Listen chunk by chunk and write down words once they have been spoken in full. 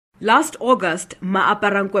Last August,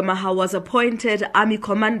 Maaparankoe Mahao was appointed Army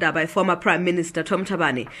Commander by former Prime Minister Tom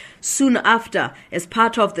Thabane. Soon after, as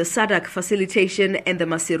part of the SADC facilitation and the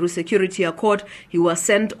Maseru Security Accord, he was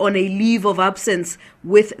sent on a leave of absence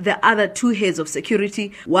with the other two heads of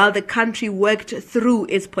security while the country worked through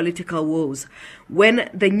its political woes. When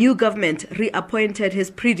the new government reappointed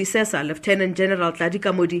his predecessor, Lieutenant General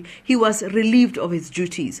Tladika Modi, he was relieved of his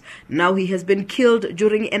duties. Now he has been killed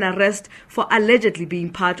during an arrest for allegedly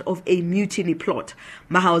being part of a mutiny plot.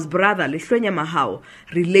 Mahao's brother, Lesotho Mahao,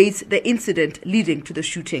 relates the incident leading to the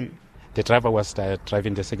shooting. The driver was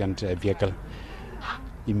driving the second vehicle.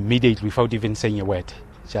 Immediately, without even saying a word,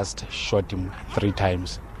 just shot him 3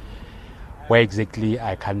 times. Where exactly,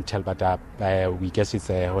 I can't tell, but we guess it's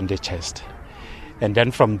on the chest. And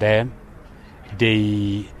then from there,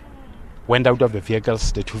 they went out of the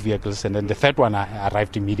vehicles, the 2 vehicles, and then the third one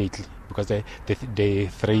arrived immediately because the 3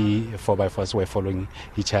 4x4s were following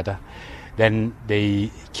each other. Then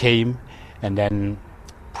they came and then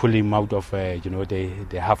pull him out of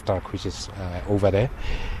the half truck which is over there,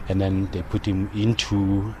 and then they put him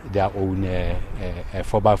into their own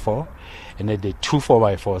 4x4, and then the 2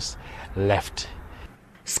 4x4s left.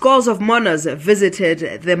 Scores of mourners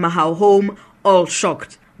visited the Mahao home, all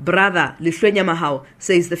shocked. Brother Lesotho Mahao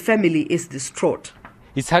says the family is distraught.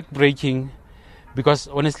 It's heartbreaking because,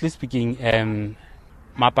 honestly speaking,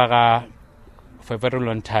 Mapara, for a very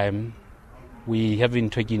long time, we have been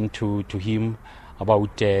talking to him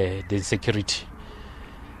about the security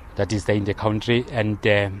that is there in the country, and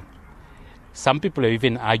some people are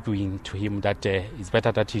even arguing to him that it's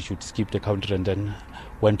better that he should skip the country and then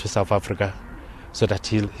went to South Africa so that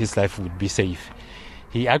his life would be safe.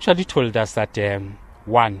 He actually told us that,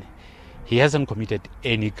 one, he hasn't committed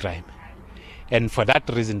any crime. And for that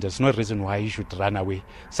reason, there's no reason why he should run away.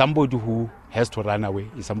 Somebody who has to run away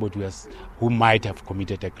is somebody who might have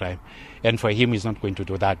committed a crime. And for him, he's not going to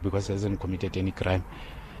do that because he hasn't committed any crime.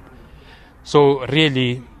 So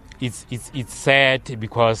really, it's sad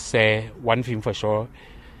because one thing for sure,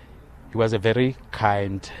 he was a very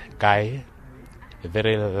kind guy, a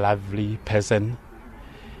very lovely person,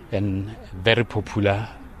 and very popular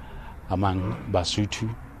among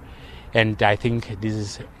Basotho. And I think this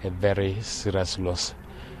is a very serious loss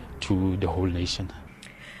to the whole nation.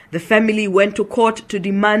 The family went to court to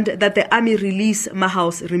demand that the army release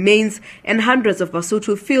Mahao's remains, and hundreds of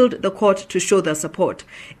Basotho filled the court to show their support.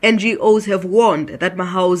 NGOs have warned that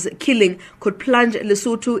Mahao's killing could plunge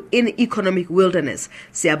Lesotho in economic wilderness.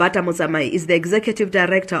 Siabata Motsamai is the executive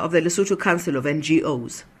director of the Lesotho Council of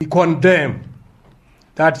NGOs. We condemn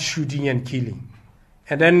that shooting and killing.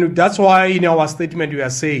 And then that's why in our statement we are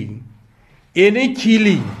saying any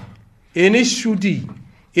killing, any shooting,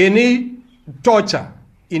 any torture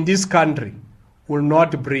in this country will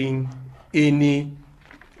not bring any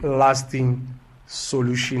lasting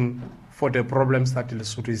solution for the problems that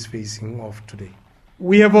Lesotho is facing of today.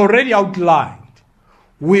 We have already outlined,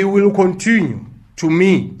 we will continue to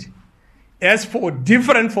meet as for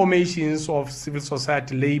different formations of civil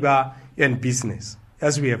society, labor and business,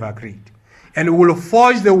 as we have agreed. And we will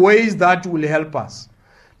forge the ways that will help us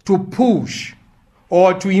to push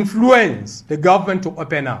or to influence the government to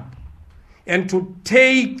open up and to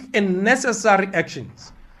take necessary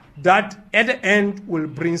actions that at the end will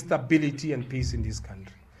bring stability and peace in this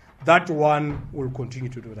country. That one will continue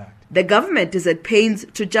to do that. The government is at pains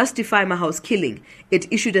to justify Mahao's killing.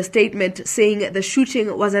 It issued a statement saying the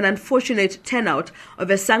shooting was an unfortunate turnout of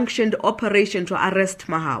a sanctioned operation to arrest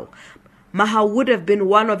Mahao. Mahao would have been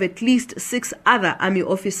one of at least 6 other army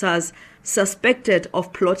officers suspected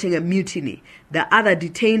of plotting a mutiny. The other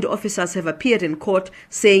detained officers have appeared in court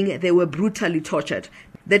saying they were brutally tortured.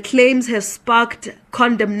 The claims have sparked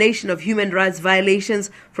condemnation of human rights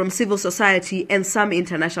violations from civil society and some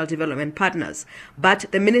international development partners. But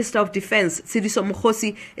the Minister of Defense, Sidiso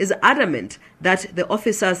Mokhosi, is adamant that the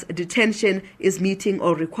officer's detention is meeting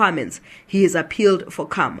all requirements. He has appealed for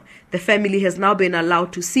calm. The family has now been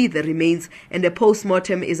allowed to see the remains, and a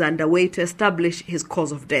post-mortem is underway to establish his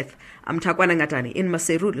cause of death. I'm Takwana Ngatani in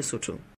Maseru, Lesotho.